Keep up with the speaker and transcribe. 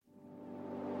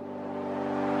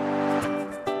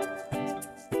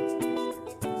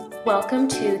Welcome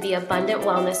to the Abundant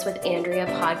Wellness with Andrea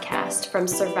podcast, from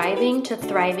surviving to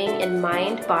thriving in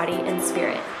mind, body, and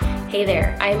spirit. Hey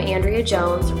there, I'm Andrea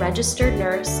Jones, registered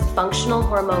nurse, functional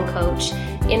hormone coach,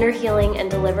 inner healing and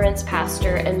deliverance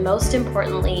pastor, and most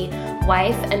importantly,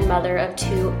 wife and mother of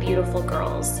two beautiful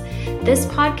girls. This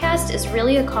podcast is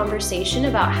really a conversation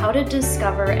about how to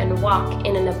discover and walk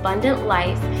in an abundant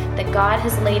life that God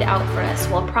has laid out for us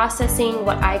while processing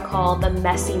what I call the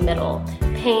messy middle,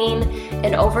 pain,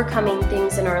 and overcoming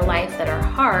things in our life that are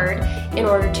hard in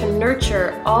order to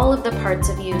nurture all of the parts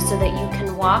of you so that you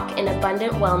can walk in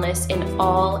abundant wellness in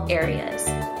all areas.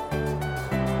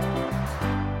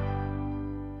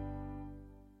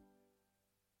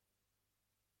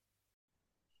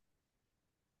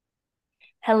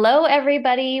 Hello,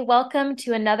 everybody. Welcome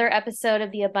to another episode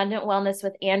of the Abundant Wellness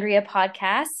with Andrea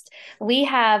podcast. We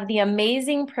have the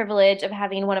amazing privilege of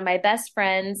having one of my best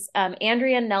friends,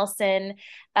 Andrea Nelson,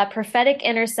 a prophetic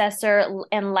intercessor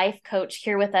and life coach,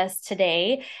 here with us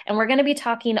today. And we're going to be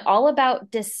talking all about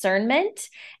discernment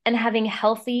and having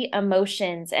healthy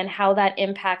emotions and how that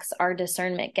impacts our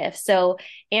discernment gift. So,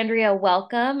 Andrea,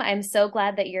 welcome. I'm so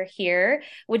glad that you're here.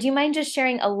 Would you mind just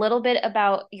sharing a little bit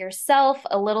about yourself,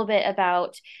 a little bit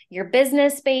about your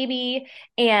business, baby,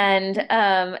 and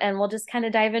we'll just kind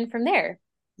of dive in from there.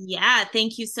 Yeah,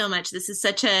 thank you so much. This is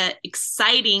such an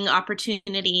exciting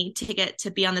opportunity to get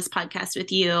to be on this podcast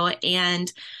with you.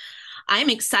 And I'm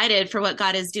excited for what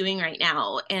God is doing right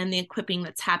now and the equipping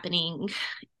that's happening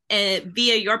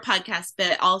via your podcast,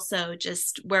 but also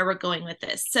just where we're going with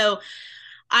this. So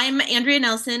I'm Andrea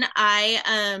Nelson.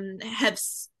 I have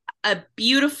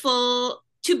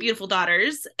two beautiful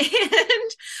daughters,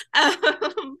 and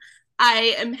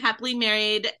I am happily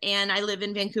married, and I live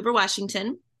in Vancouver,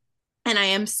 Washington. And I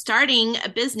am starting a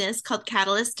business called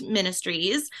Catalyst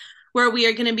Ministries, where we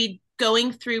are going to be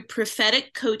going through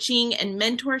prophetic coaching and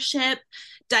mentorship,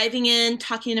 diving in,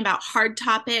 talking about hard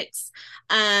topics,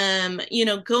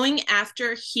 going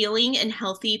after healing and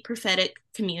healthy prophetic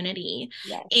community.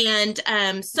 Yes.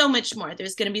 And so much more.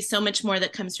 There's going to be so much more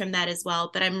that comes from that as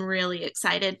well. But I'm really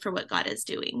excited for what God is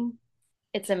doing.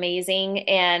 It's amazing.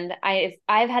 And I've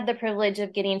had the privilege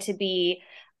of getting to be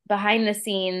behind the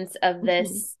scenes of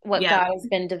this, what God has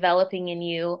been developing in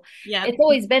you. It's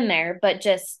always been there, but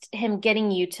just him getting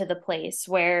you to the place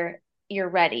where you're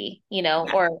ready,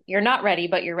 or you're not ready,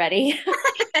 but you're ready.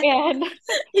 And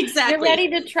exactly. You're ready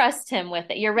to trust him with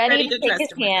it. You're ready to take his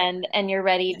hand, and you're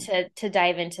ready to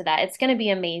dive into that. It's going to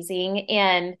be amazing.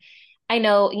 And I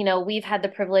know, we've had the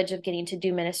privilege of getting to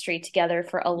do ministry together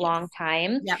for a long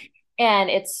time. Yep. And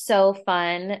it's so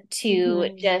fun to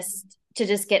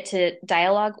just get to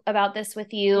dialogue about this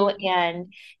with you,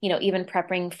 and even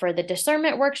prepping for the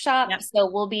discernment workshop. So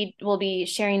we'll be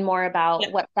sharing more about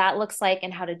what that looks like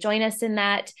and how to join us in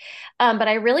that. But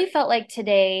I really felt like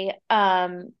today,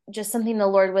 just something the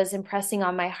Lord was impressing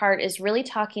on my heart is really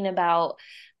talking about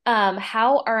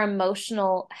how our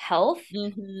emotional health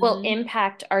will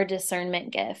impact our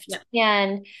discernment gift.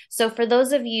 And so for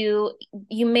those of you,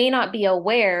 you may not be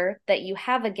aware that you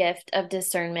have a gift of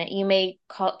discernment. You may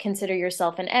consider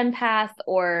yourself an empath,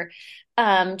 or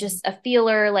just a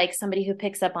feeler, like somebody who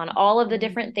picks up on all of the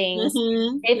different things.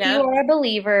 If you are a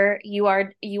believer, you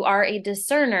are a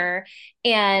discerner,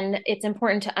 and it's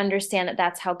important to understand that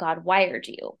that's how God wired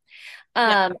you.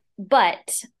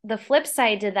 But the flip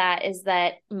side to that is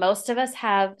that most of us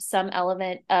have some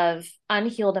element of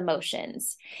unhealed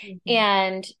emotions.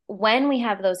 And when we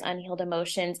have those unhealed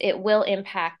emotions, it will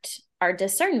impact our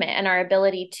discernment and our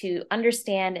ability to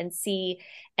understand and see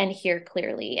and hear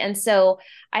clearly. And so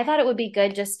I thought it would be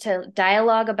good just to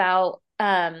dialogue about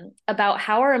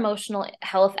how our emotional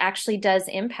health actually does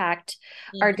impact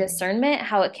our discernment,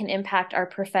 how it can impact our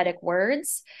prophetic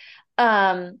words.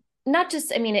 Not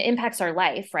just, it impacts our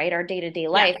life, right? Our day-to-day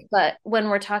life. But when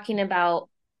we're talking about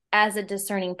as a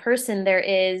discerning person, there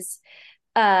is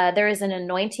an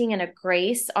anointing and a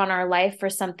grace on our life for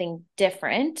something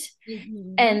different.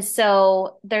 And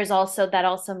so that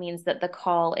also means that the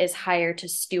call is higher to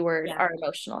steward our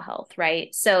emotional health,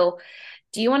 right? So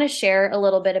do you want to share a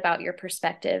little bit about your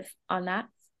perspective on that?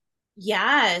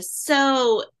 Yeah.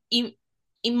 So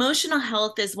emotional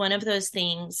health is one of those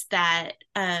things that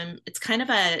it's kind of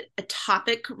a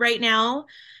topic right now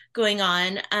going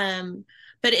on.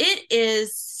 But it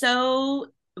is so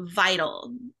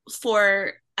vital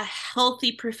for a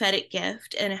healthy prophetic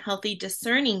gift and a healthy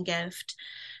discerning gift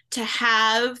to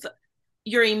have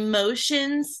your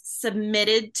emotions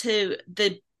submitted to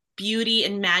the beauty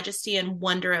and majesty and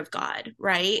wonder of God,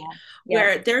 right?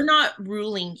 Where they're not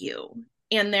ruling you,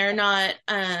 and they're not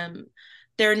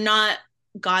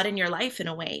God in your life in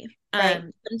a way. Right.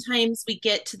 Sometimes we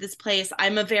get to this place.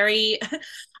 I'm a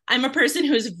person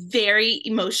who is very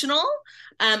emotional.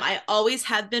 I always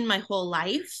have been my whole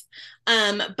life.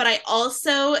 But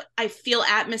I feel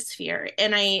atmosphere,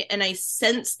 and I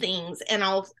sense things, and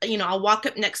I'll walk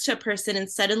up next to a person and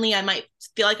suddenly I might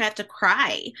feel like I have to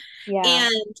cry. Yeah.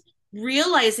 And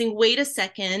realizing, wait a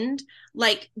second,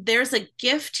 like there's a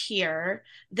gift here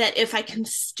that if I can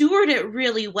steward it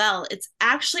really well, it's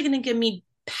actually going to give me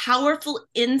powerful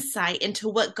insight into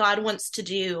what God wants to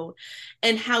do,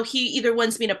 and how he either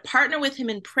wants me to partner with him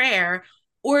in prayer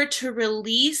or to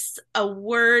release a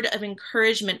word of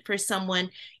encouragement for someone,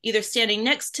 either standing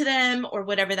next to them or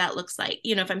whatever that looks like.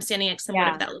 If I'm standing next to them,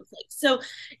 whatever Yeah. that looks like. So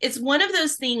it's one of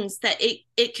those things that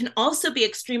it can also be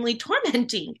extremely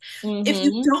tormenting if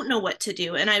you Mm-hmm. don't know what to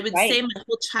do. And I would say Right. my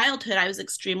whole childhood, I was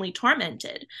extremely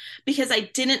tormented because I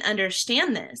didn't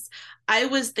understand this. I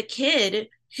was the kid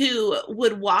who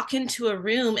would walk into a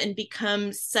room and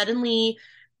become suddenly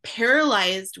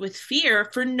paralyzed with fear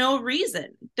for no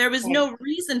reason. There was Right. no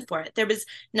reason for it. There was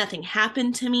nothing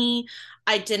happened to me.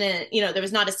 I didn't, there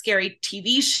was not a scary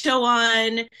TV show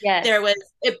on. Yes.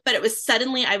 But it was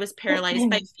suddenly I was paralyzed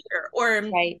by fear,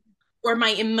 Right. or my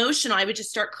emotional, I would just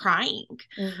start crying.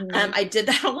 Mm-hmm. I did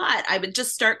that a lot. I would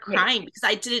just start Right. crying because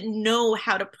I didn't know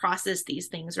how to process these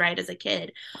things, right, as a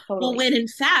kid. Well, Totally. when in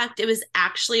fact, it was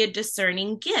actually a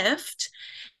discerning gift.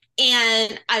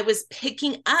 And I was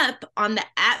picking up on the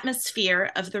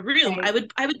atmosphere of the room. I Right.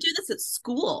 would I would do this at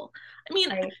school. I mean,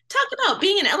 Right. talk about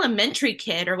being an elementary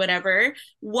kid or whatever,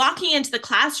 walking into the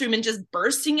classroom and just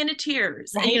bursting into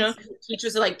tears. And Right.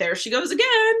 teachers are like, there she goes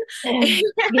again. And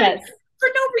Yes. for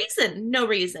no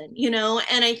reason,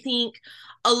 and I think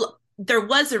there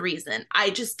was a reason. I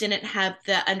just didn't have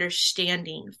the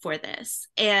understanding for this.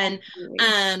 And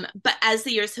Absolutely. but as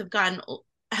the years have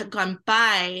gone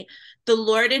by, the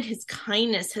Lord in his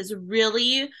kindness has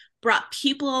really brought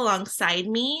people alongside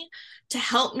me to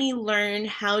help me learn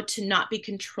how to not be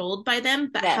controlled by them,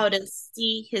 but Yes. how to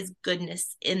see his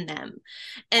goodness in them.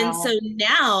 And so Wow.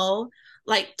 now,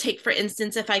 like, take for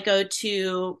instance, if I go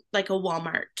to like a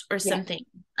Walmart or Yes. something,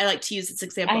 I like to use this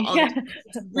example I all the time.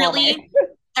 It's Walmart. really,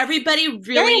 everybody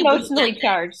Very really will get emotionally this.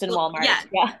 charged in Walmart. Yeah,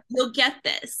 Yeah. you'll get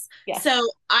this. Yes. So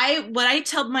what I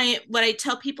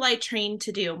tell people I train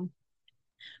to do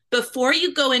before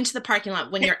you go into the parking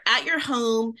lot, when you're at your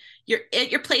home, you're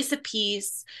at your place of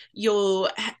peace, you've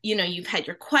had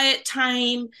your quiet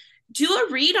time, do a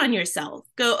read on yourself.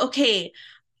 Go, okay,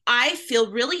 I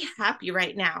feel really happy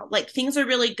right now. Like things are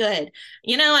really good.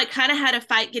 I kind of had a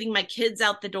fight getting my kids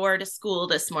out the door to school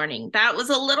this morning. That was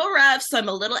a little rough, so I'm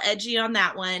a little edgy on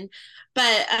that one.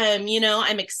 But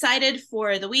I'm excited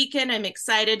for the weekend. I'm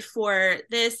excited for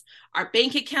this. Our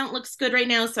bank account looks good right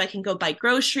now, so I can go buy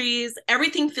groceries.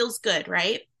 Everything feels good,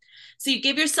 right? So you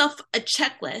give yourself a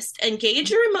checklist and gauge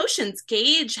your emotions,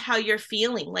 gauge how you're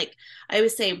feeling. Like I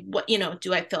always say,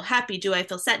 do I feel happy? Do I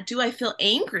feel sad? Do I feel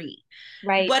angry?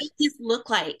 Right. What does this look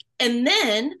like? And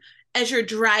then as you're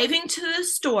driving to the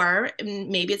store, and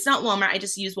maybe it's not Walmart, I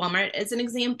just use Walmart as an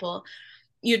example.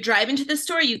 You drive into the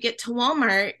store, you get to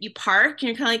Walmart, you park, and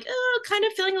you're kind of like, oh, kind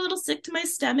of feeling a little sick to my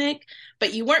stomach,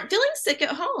 but you weren't feeling sick at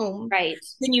home. Right.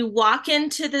 Then you walk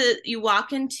into the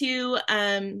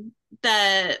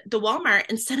Walmart,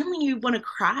 and suddenly you want to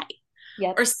cry,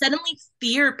 Yep. or suddenly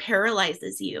fear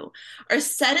paralyzes you, or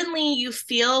suddenly you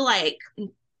feel like,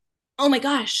 oh my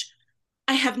gosh,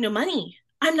 I have no money.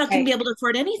 I'm not going to be Right. able to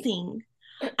afford anything.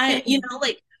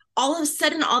 Like all of a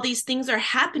sudden, all these things are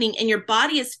happening and your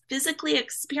body is physically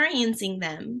experiencing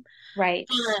them. Right.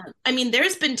 I mean,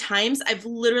 there's been times I've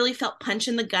literally felt punch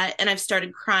in the gut and I've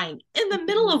started crying in the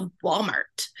middle Mhm. of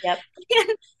Walmart. Yep.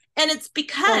 And it's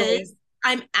because Totally.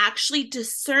 I'm actually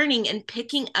discerning and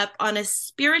picking up on a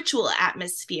spiritual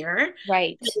atmosphere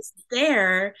Right. that is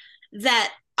there,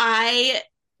 that I,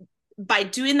 by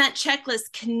doing that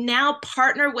checklist, can now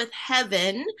partner with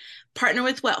heaven, partner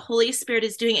with what Holy Spirit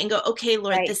is doing, and go, okay,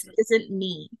 Lord, Right. this isn't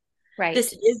me. Right.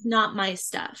 This is not my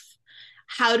stuff.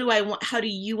 How do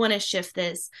you want to shift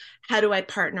this? How do I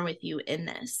partner with you in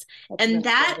this? That's And really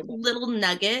that good. little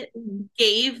nugget Mhm.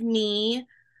 gave me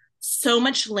so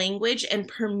much language and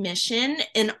permission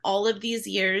in all of these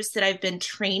years that I've been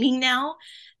training now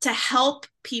to help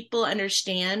people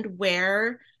understand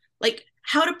like,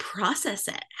 how to process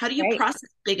it. How do you Right. process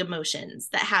big emotions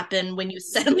that happen when you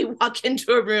suddenly walk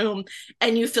into a room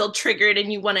and you feel triggered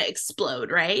and you want to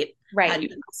explode, right? How do Right. you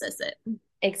process it?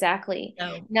 Exactly.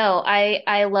 So, No,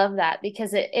 I love that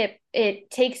because it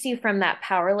takes you from that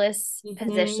powerless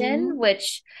position, mhm.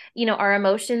 which, our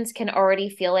emotions can already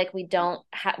feel like we don't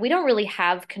really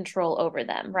have control over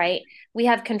them, right? We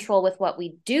have control with what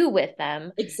we do with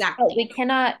them, but we Exactly.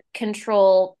 cannot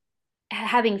control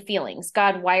having feelings.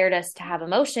 God wired us to have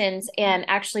emotions, and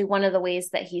actually one of the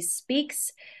ways that he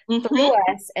speaks through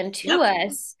Hmm. us and to Yep.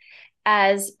 us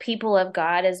as people of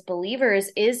God, as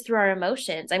believers, is through our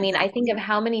emotions. I mean, I think of Exactly.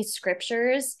 how many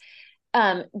scriptures,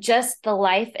 just the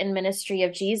life and ministry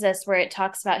of Jesus, where it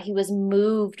talks about he was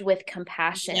moved with Yep.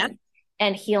 compassion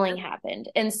and healing happened.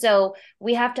 And so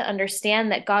we have to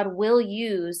understand that God will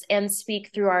use and speak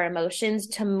through our emotions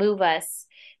to move us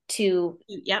to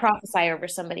Yep. prophesy over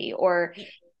somebody, or Yep.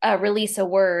 release a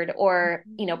word, or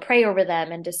pray over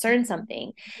them and discern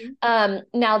something. Mhm.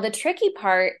 Now the tricky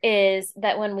part is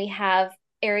that when we have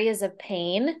areas of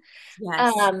pain,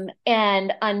 Yes.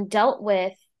 and undealt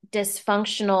with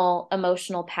dysfunctional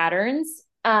emotional patterns,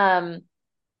 how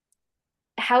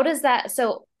does that,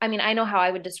 so I mean, I know how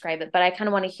I would describe it, but I kind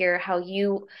of want to hear how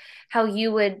you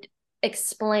would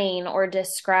explain or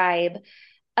describe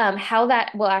how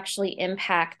that will actually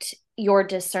impact your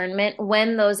discernment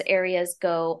when those areas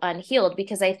go unhealed.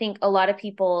 Because I think a lot of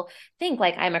people think,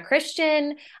 like, I'm a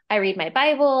Christian, I read my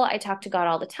Bible, I talk to God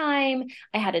all the time,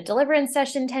 I had a deliverance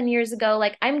session 10 years ago,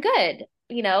 like I'm good,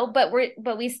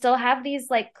 but we still have these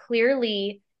like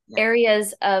clearly Yep.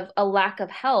 areas of a lack of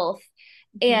health.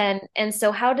 Mhm. And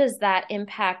so how does that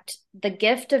impact the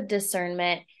gift of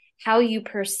discernment, how you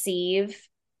perceive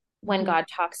when Mhm. God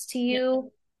talks to Yep.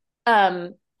 you?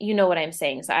 You know what I'm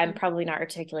saying. So I'm probably not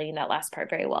articulating that last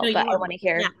part very No, well, but you I are. want to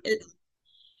Yeah. hear.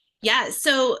 Yeah.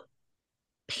 So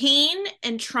pain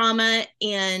and trauma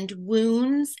and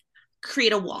wounds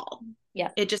create a wall. Yeah,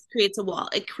 It just creates a wall.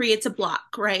 It creates a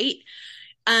block, right?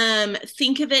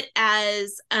 Think of it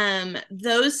as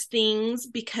those things,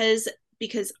 because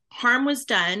harm was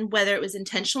done, whether it was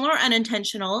intentional or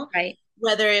unintentional, right,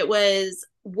 whether it was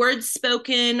words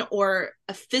spoken or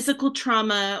a physical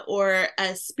trauma or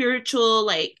a spiritual,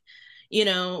 like, you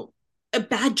know, a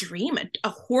bad dream, right.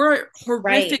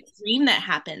 horrific dream that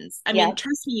happens. I Yeah. mean,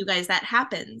 trust me, you guys, that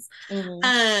happens. Hmm.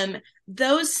 um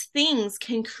those things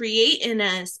can create in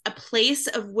us a place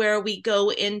of where we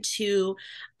go into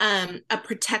a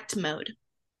protect mode,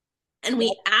 and we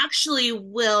Yep. actually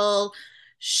will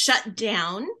shut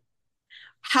down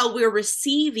how we're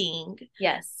receiving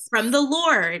Yes. from the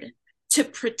Lord to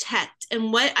protect.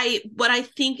 And what I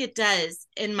think it does,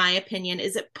 in my opinion,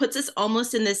 is it puts us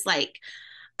almost in this like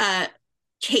uh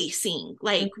casing,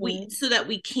 like we, Hmm. so that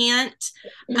we can't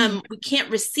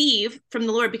receive from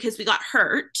the Lord because we got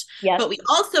hurt, but Yep. we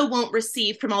also won't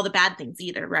receive from all the bad things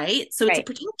either, right? So it's a Right.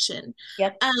 protection.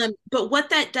 Yep. But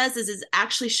what that does is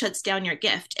actually shuts down your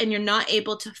gift, and you're not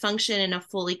able to function in a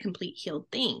fully complete healed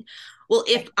thing. Well,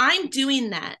 if Right. I'm doing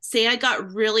that, say I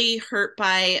got really hurt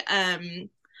by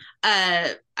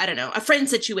I don't know, a friend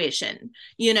situation.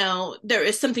 There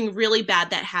is something really bad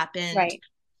that happened. Right.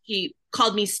 He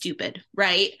called me stupid,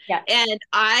 right? Yeah. And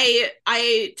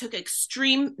I took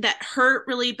extreme, that hurt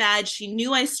really bad. She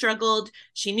knew I struggled.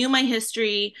 She knew my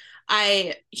history.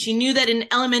 She knew that in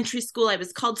elementary school I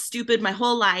was called stupid my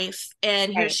whole life,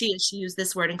 and here Right. she is. She used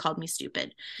this word and called me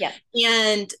stupid. Yeah.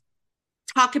 And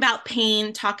talk about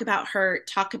pain, talk about hurt,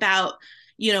 talk about,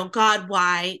 God,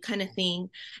 why kind of thing.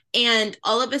 And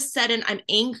all of a sudden, I'm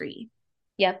angry.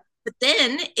 Yep. But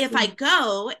then if I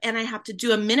go and I have to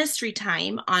do a ministry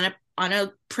time on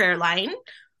a prayer line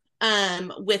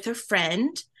with a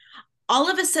friend, all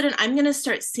of a sudden I'm going to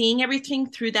start seeing everything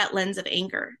through that lens of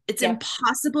anger. It's Yep.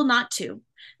 impossible not to.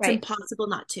 It's Right. impossible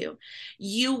not to.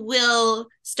 You will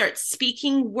start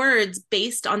speaking words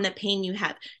based on the pain you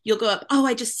have. You'll go up, oh,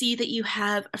 I just see that you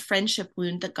have a friendship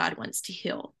wound that God wants to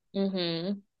heal.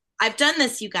 Hmm. I've done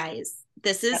this, you guys.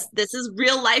 This is Yep. this is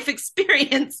real life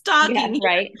experience Yeah. talking here,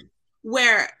 Right.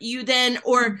 where you then,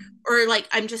 or like,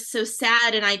 I'm just so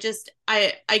sad, and I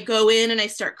go in and I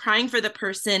start crying for the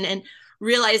person, and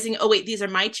realizing, oh wait, these are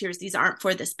my tears, these aren't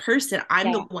for this person,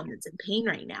 I'm the Yeah. one that's in pain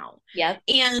right now. Yep.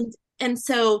 And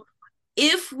so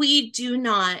if we do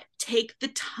not take the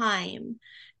time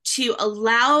to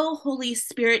allow Holy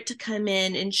Spirit to come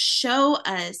in and show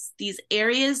us these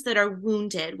areas that are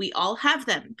wounded, we all have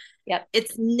them. Yep.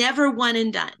 It's never one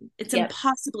and done. It's Yep.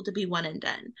 impossible to be one and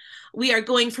done. We are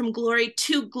going from glory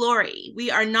to glory. We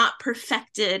are not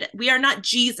perfected. We are not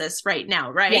Jesus right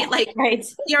now, Yeah. right? Like, Right.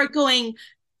 we are going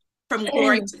from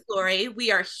glory to glory.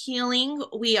 We are healing.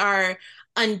 We are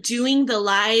undoing the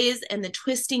lies and the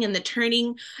twisting and the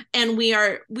turning, and we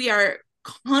are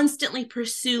constantly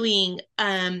pursuing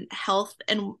health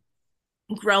and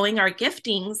growing our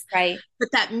giftings. Right.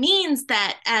 But that means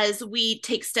that as we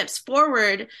take steps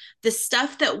forward, the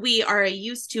stuff that we are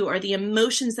used to, or the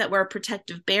emotions that were a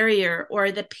protective barrier,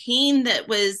 or the pain that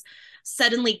was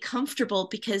suddenly comfortable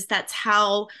because that's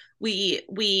how we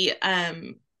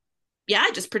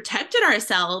just protected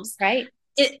ourselves, Right.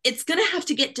 it's going to have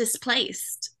to get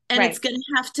displaced, and it's Right. going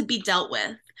to have to be dealt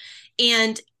with.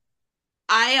 And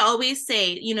I always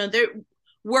say,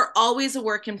 we're always a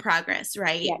work in progress,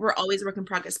 right? Yeah. We're always a work in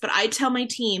progress. But I tell my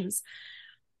teams,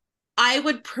 I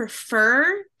would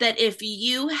prefer that if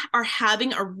you are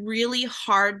having a really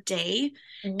hard day,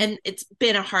 Mm-hmm. and it's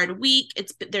been a hard week,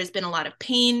 there's been a lot of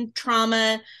pain,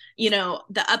 trauma,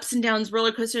 the ups and downs,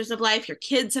 roller coasters of life, your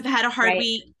kids have had a hard Right.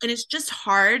 week, and it's just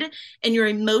hard, and your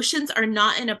emotions are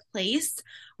not in a place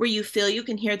where you feel you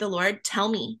can hear the Lord, tell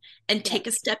me, and Yeah. take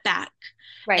a step back.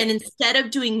 And Right. instead of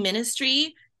doing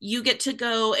ministry, you get to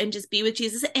go and just be with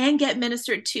Jesus and get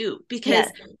ministered to, because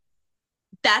Yes.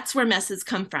 that's where messes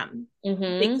come from. They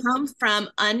Mm-hmm. come from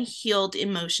unhealed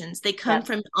emotions. They come Yep.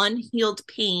 from unhealed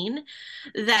pain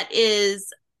that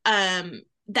is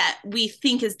that we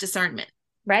think is discernment.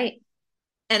 Right.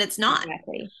 And it's not.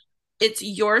 Exactly. It's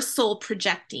your soul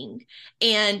projecting.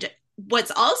 And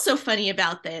what's also funny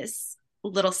about this,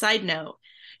 little side note,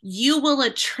 you will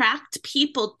attract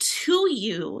people to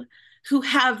you who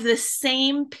have the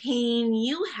same pain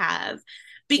you have, Yep.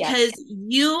 because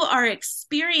you are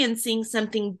experiencing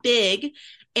something big,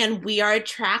 and we are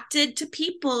attracted to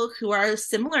people who are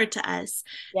similar to us.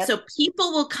 Yep. So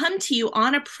people will come to you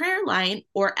on a prayer line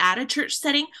or at a church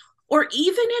setting or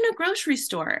even in a grocery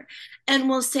store, and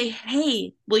will say,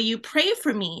 "Hey, will you pray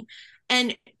for me?"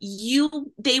 And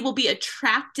they will be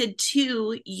attracted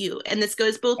to you. And this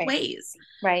goes both Right. ways.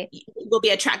 Right. They will be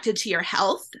attracted to your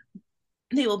health,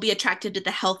 they will be attracted to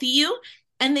the healthy you,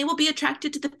 and they will be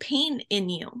attracted to the pain in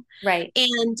you. Right.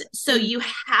 And so Mm. you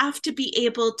have to be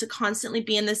able to constantly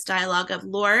be in this dialogue of,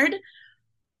 Lord,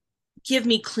 give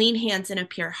me clean hands and a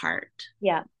pure heart.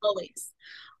 Yeah. Always.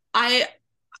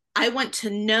 I want to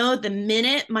know the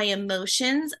minute my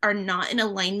emotions are not in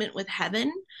alignment with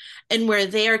heaven, and where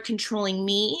they are controlling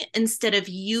me instead of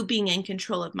you being in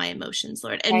control of my emotions,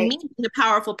 Lord. And Right. me, the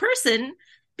powerful person,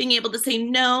 being able to say,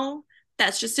 no,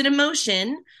 that's just an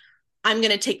emotion. I'm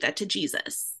going to take that to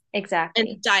Jesus and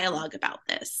Exactly. dialogue about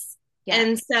this. Yeah.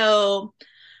 And so,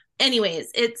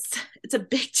 anyways, it's a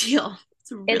big deal.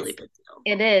 It's a really It's big deal.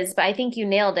 it is, but I think you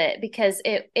nailed it because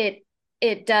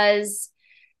it does.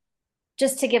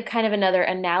 Just to give kind of another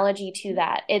analogy to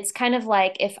that, it's kind of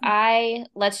like if I,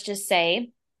 let's just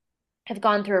say, have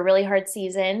gone through a really hard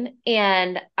season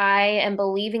and I am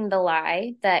believing the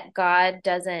lie that God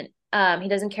doesn't he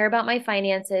doesn't care about my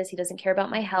finances, he doesn't care about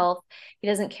my health, he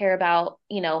doesn't care about,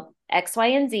 X, Y,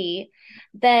 and Z,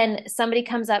 then somebody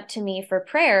comes up to me for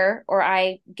prayer or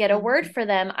I get a word Mhm. for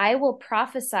them, I will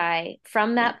prophesy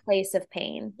from Yep. that place of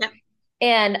pain. Yep.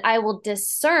 And I will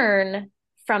discern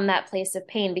from that place of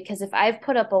pain because if I've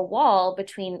put up a wall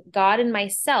between God and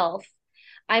myself,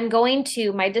 I'm going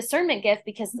to my discernment gift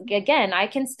because again, I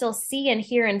can still see and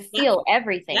hear and Yep. feel Yep.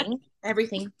 everything.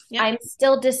 Everything. Yep. I'm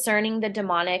still discerning the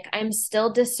demonic. I'm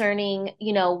still discerning,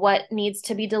 what needs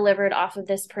to be delivered off of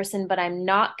this person, but I'm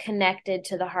not connected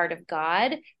to the heart of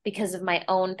God because of my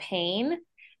own pain.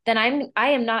 Then I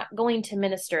am not going to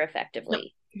minister Nope.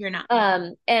 effectively. You're not.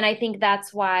 And I think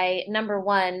that's why number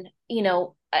one,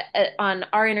 on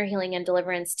our inner healing and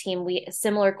deliverance team, we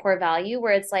similar core value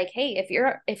where it's like, hey,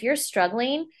 if you're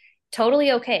struggling,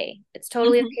 totally okay. It's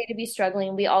totally Mm-hmm. okay to be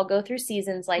struggling. We all go through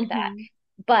seasons like that. Mm-hmm.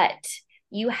 But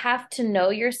you have to know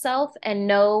yourself and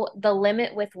know the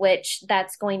limit with which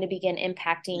that's going to begin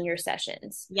impacting your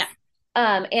sessions. Yeah.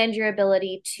 And your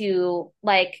ability to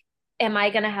like, am I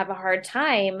going to have a hard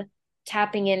time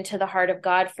tapping into the heart of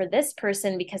God for this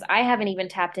person because I haven't even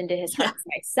tapped into his heart Yeah. for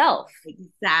myself.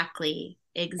 Exactly.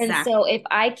 And Exactly. so if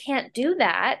I can't do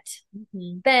that,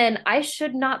 Mm-hmm. then I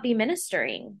should not be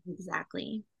ministering.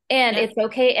 Exactly. And Yep. it's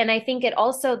okay. And I think it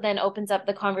also then opens up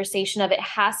the conversation of it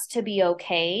has to be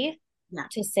okay Yeah.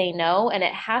 to say no and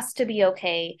it has to be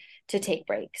okay to take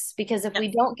breaks because if Yep. we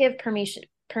don't give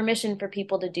permission for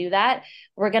people to do that,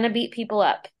 we're going to beat people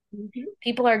up. Mm-hmm.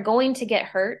 People are going to get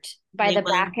hurt by They the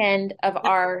will. back end of Yep.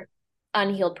 our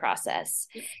unhealed process.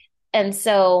 Yep. And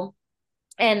so,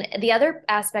 and the other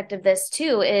aspect of this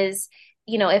too is,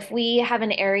 if we have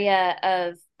an area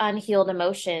of unhealed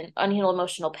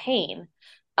emotional pain,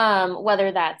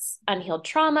 whether that's unhealed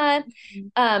trauma,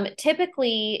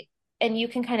 typically, and you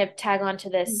can kind of tag onto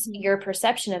this, Mm-hmm. your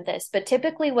perception of this, but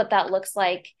typically what that looks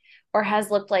like or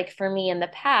has looked like for me in the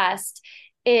past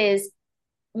is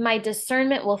my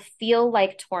discernment will feel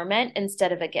like torment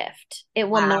instead of a gift. It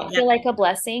will Wow. not Yep. feel like a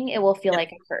blessing. It will feel Yep.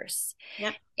 like a curse.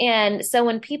 Yep. And so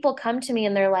when people come to me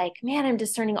and they're like, man, I'm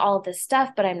discerning all of this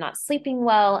stuff, but I'm not sleeping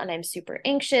well and I'm super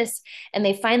anxious, and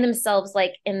they find themselves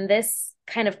like in this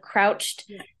kind of crouched,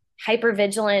 Yeah. hyper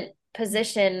vigilant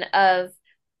position of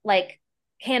like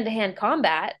hand to hand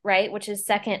combat, right? Which is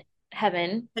second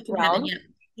heaven Second heaven. realm. Yep.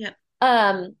 Yep.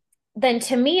 Um, then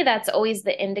to me, that's always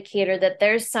the indicator that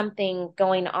there's something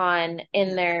going on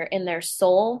Yeah. in their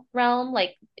soul realm,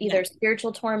 like Yeah. either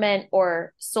spiritual torment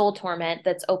or soul torment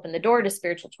that's opened the door to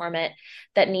spiritual torment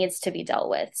that needs to be dealt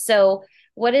with. So,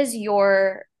 what is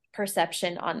your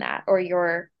perception on that, or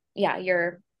your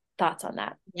thoughts on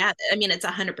that? Yeah. I mean, it's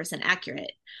 100%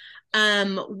 accurate.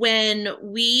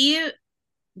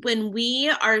 When we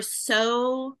are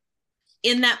so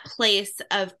in that place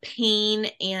of pain,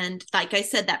 and like I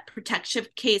said, that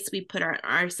protective case we put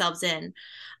ourselves in,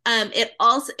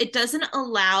 it doesn't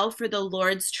allow for the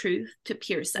Lord's truth to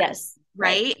pierce us, Yes,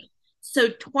 right. right? So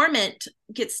torment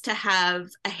gets to have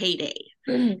a heyday.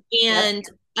 Yep. And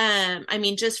I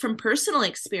mean, just from personal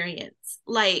experience,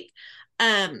 like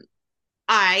um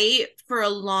I, for a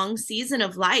long season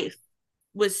of life,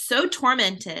 was so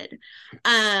tormented,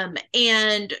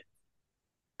 and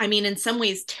I mean, in some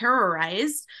ways,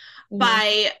 terrorized Mm-hmm.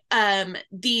 by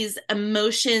these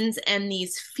emotions and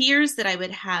these fears that I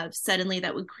would have suddenly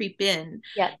that would creep in.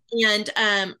 Yep. And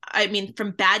I mean,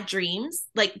 from bad dreams,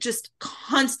 like just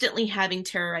constantly having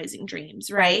terrorizing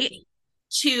dreams, Right. right?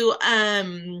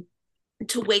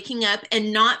 To waking up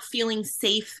and not feeling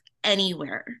safe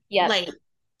anywhere. Yep. Like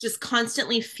just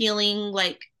constantly feeling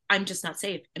like I'm just not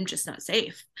safe. I'm just not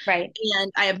safe. Right. And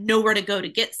I have nowhere to go to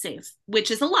get safe, which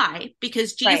is a lie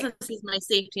because Right. Jesus is my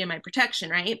safety and my protection,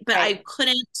 right? But Right. I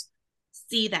couldn't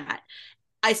see that.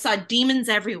 I saw demons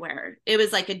everywhere. It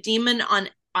was like a demon on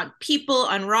people,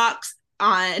 on rocks,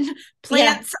 on Yeah.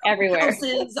 plants, on Everywhere.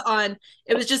 houses, on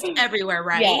it was just everywhere,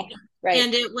 Yeah. right? Right.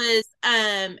 And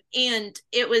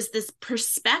it was this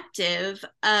perspective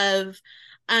of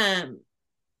um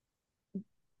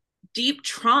deep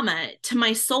trauma to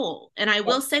my soul. And I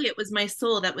will Yep. say it was my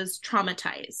soul that was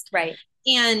traumatized. Right.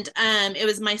 And it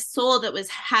was my soul that was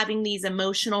having these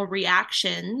emotional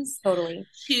reactions Totally.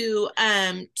 to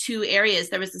areas.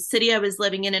 There was a city I was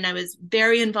living in, and I was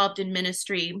very involved in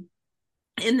ministry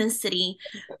in the city.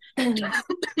 And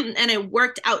I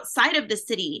worked outside of the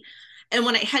city. And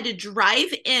when I had to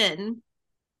drive in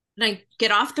and I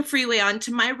get off the freeway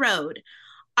onto my road,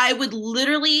 I would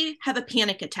literally have a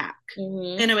panic attack,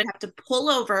 Mm-hmm. and I would have to pull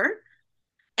over.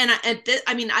 And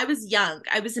I mean, I was young.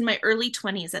 I was in my early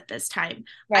 20s at this time.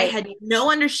 I Right. had no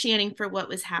understanding for what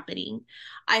was happening.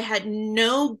 I had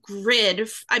no grid.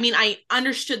 I mean, I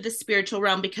understood the spiritual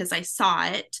realm because I saw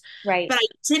it, Right. but I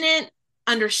didn't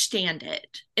understand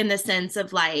it in the sense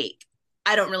of like,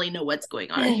 I don't really know what's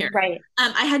going on here. Right.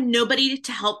 I had nobody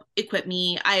to help equip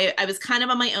me. I was kind of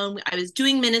on my own. I was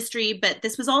doing ministry, but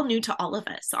this was all new to all of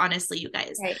us, honestly, you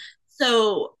guys. Right.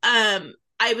 So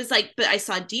I was like, but I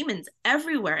saw demons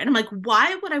everywhere. And I'm like,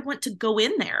 why would I want to go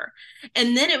in there?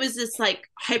 And then it was this like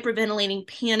hyperventilating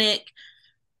panic,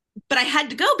 but I had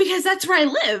to go because that's where I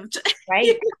lived. You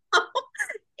Right. know?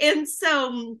 And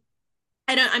so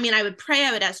I mean, I would pray,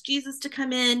 I would ask Jesus to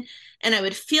come in, and I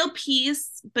would feel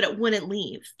peace, but it wouldn't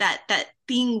leave. That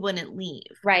thing wouldn't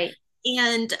leave. Right.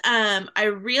 And I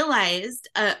realized,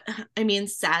 I mean,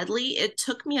 sadly, it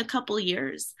took me a couple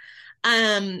years.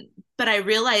 Um, but I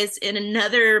realized in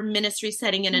another ministry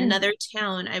setting in another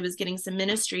town, I was getting some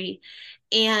ministry,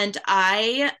 and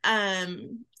I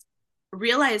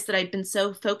realized that I'd been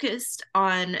so focused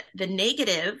on the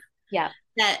negative Yeah.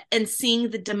 that and seeing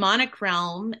the demonic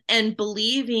realm and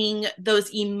believing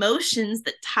those emotions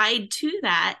that tied to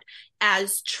that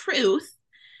as truth,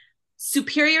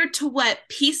 superior to what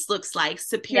peace looks like,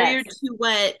 superior Yes. to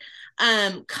what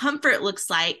comfort looks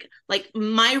like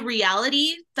my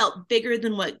reality felt bigger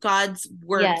than what God's Yes.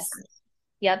 words,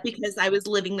 Yep. because I was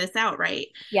living this out, right?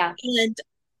 Yeah. And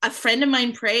a friend of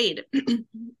mine prayed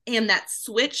and that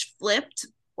switch flipped,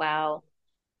 Wow.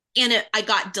 and I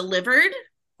got delivered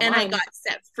Come and I on. got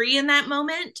set free in that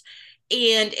moment.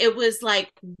 And it was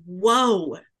like,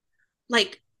 whoa,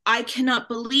 like I cannot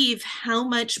believe how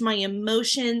much my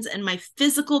emotions and my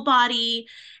physical body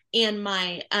and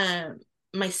my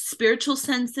spiritual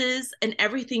senses and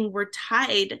everything were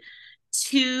tied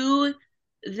to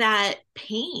that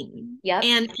pain Yep.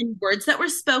 and words that were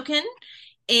spoken,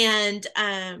 and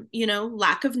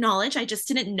lack of knowledge. I just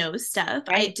didn't know stuff.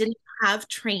 I Right. didn't have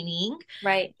training,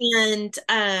 Right. and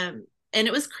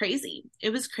it was crazy. It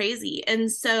was crazy.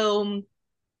 And so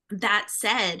that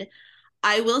said,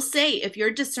 I will say, if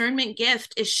your discernment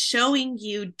gift is showing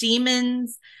you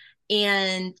demons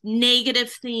and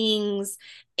negative things,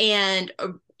 and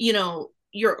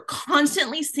you're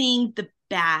constantly seeing the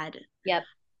bad, Yep.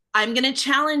 I'm going to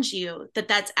challenge you that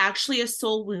that's actually a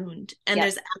soul wound, and Yep.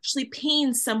 there's actually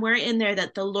pain somewhere in there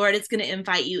that the Lord is going to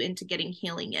invite you into getting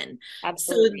healing in, so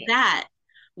Absolutely. that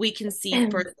we can see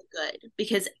for the good.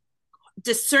 Because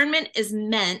discernment is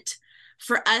meant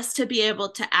for us to be able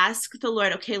to ask the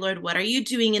Lord, okay, Lord, what are you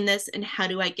doing in this? And how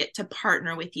do I get to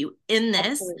partner with you in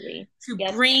this Absolutely. to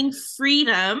Yep. bring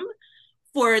freedom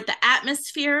for the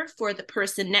atmosphere, for the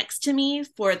person next to me,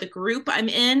 for the group I'm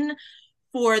in,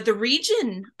 for the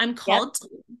region I'm Yep. called to?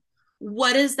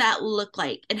 What does that look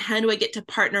like? And how do I get to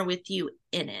partner with you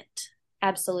in it?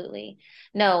 Absolutely.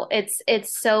 No, it's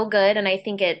so good. And I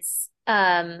think it's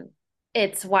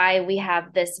why we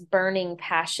have this burning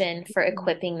passion for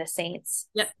equipping the saints,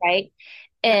 Yep. right? Yep.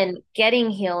 And getting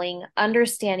healing,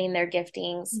 understanding their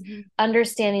giftings, Mm-hmm.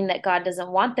 understanding that God doesn't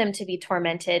want them to be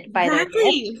tormented by their gifts,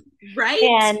 Exactly. Right.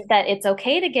 and that it's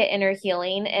okay to get inner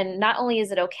healing. And not only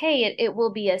is it okay, it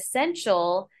will be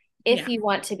essential if Yeah. you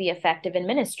want to be effective in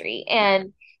ministry, Yeah.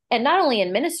 and not only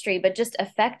in ministry, but just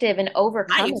effective in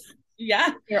overcoming Life.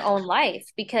 Yeah. your own life,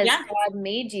 because Yeah. God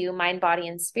made you mind, body,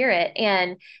 and spirit,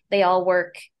 and they all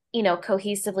work,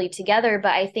 cohesively together.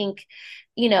 But I think,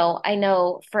 I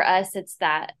know for us, it's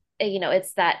that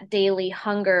daily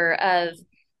hunger of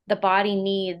the body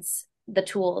needs the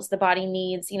tools, the body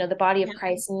needs, the body of Yeah.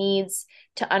 Christ needs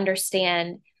to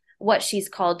understand what she's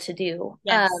called to do.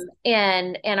 Yes.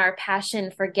 And our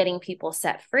passion for getting people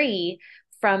set free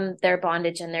from their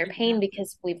bondage and their pain, Exactly.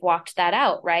 because we've walked that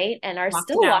out, right? And are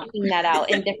Walked it still out. walking that out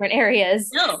in different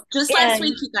areas. No, just last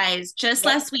week, And you guys, just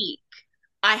yep, last week,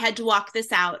 I had to walk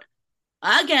this out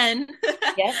again.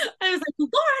 yep, I was like,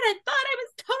 Lord, I thought I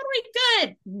was totally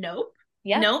good. Nope.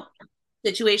 yep, Nope.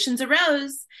 Situations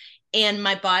arose and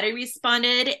my body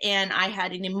responded, and I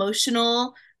had an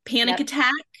emotional panic yep.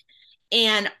 attack.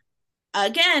 And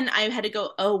again, I had to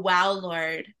go, oh, wow,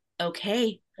 Lord.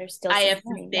 Okay. There's still I some have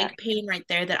some healing. Yep, big pain right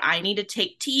there that I need to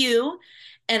take to you.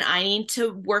 And I need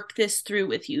to work this through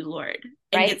with you, Lord,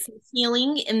 and right. get some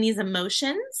healing in these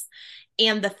emotions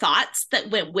and the thoughts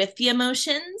that went with the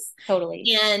emotions. Totally.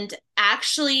 And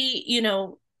actually,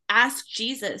 ask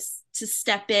Jesus to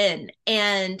step in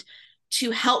and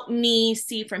to help me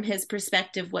see from his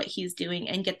perspective what he's doing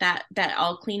and get that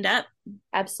all cleaned up.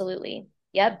 Absolutely.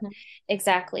 Yep, Mhm.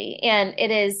 exactly. And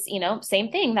it is,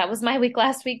 same thing. That was my week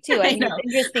last week too. I I mean, it's know.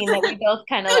 interesting that we both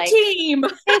kind of Go like team.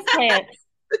 face plant.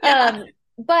 Yeah.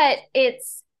 But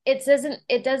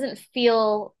it doesn't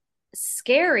feel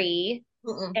scary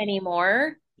Mm-mm.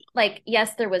 anymore. Like,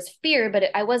 yes, there was fear, but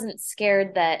I wasn't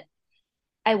scared that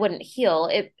I wouldn't heal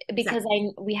it, because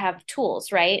Exactly. we have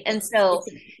tools, right? And Yes, so,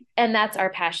 exactly. and that's our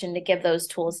passion, to give those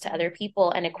tools to other people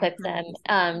and equip them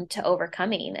 100%. to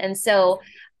overcoming. And so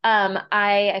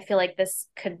I feel like this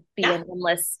could be Yeah, an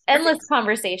endless perfect.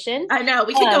 conversation. I know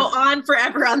we could go Um, on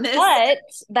forever on this. but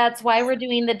that's why we're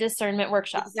doing the discernment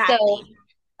workshop. So Exactly.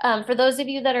 for those of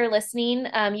you that are listening,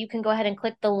 you can go ahead and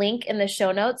click the link in the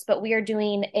show notes. But we are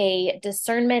doing a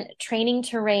discernment training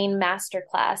to reign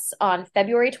masterclass on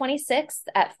February 26th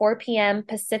at 4 p.m.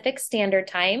 Pacific Standard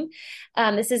Time.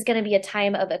 This is going to be a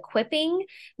time of equipping,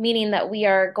 meaning that we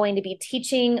are going to be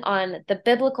teaching on the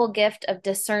biblical gift of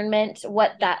discernment,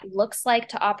 what Yep. that looks like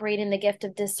to operate in the gift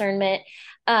of discernment.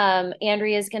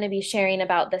 Andrea is going to be sharing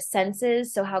about the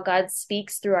senses, so how God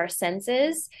speaks through our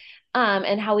senses,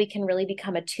 and how we can really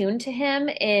become attuned to him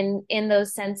in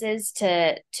those senses,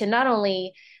 to not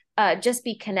only just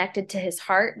be connected to his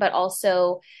heart, but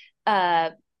also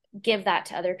uh, give that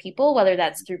to other people, whether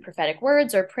that's through prophetic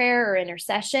words or prayer or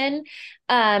intercession.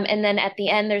 And then at the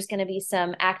end, there's going to be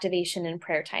some activation and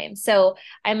prayer time. So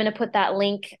I'm going to put that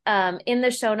link in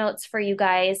the show notes for you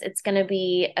guys. It's going to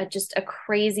be just a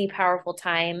crazy, powerful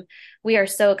time. We are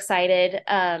so excited.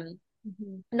 Mhm.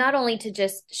 Not only to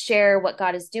just share what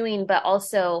God is doing, but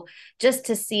also just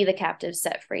to see the captives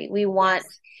set free. We want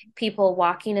Yes. people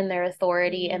walking in their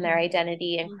authority and their Mhm.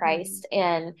 identity in Mhm. Christ.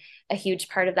 And a huge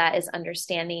part of that is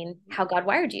understanding how God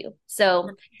wired you. So,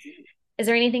 100%. is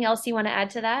there anything else you want to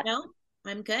add to that? No,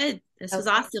 I'm good. This was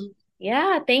Okay. awesome.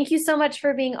 Yeah, thank you so much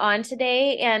for being on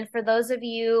today. And for those of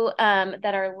you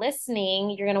that are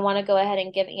listening, you're going to want to go ahead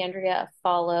and give Andrea a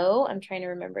follow. I'm trying to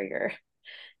remember your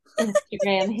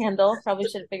Instagram handle. Probably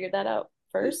should have figured that out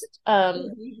first. Let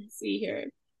me see here.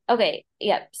 Okay,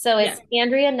 yep. So Yeah. it's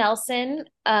Andrea Nelson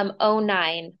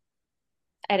 '09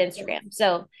 at Instagram.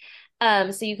 So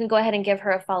you can go ahead and give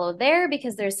her a follow there,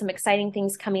 because there's some exciting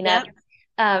things coming up. Yep.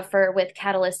 for with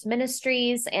Catalyst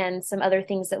Ministries and some other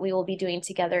things that we will be doing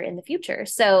together in the future.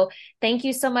 So thank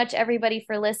you so much, everybody,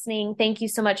 for listening. Thank you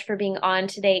so much for being on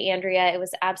today, Andrea. It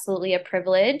was absolutely a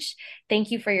privilege.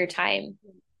 Thank you for your time.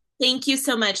 Thank you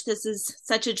so much. This is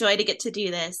such a joy to get to do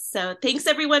this. So thanks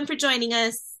everyone for joining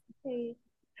us. Okay.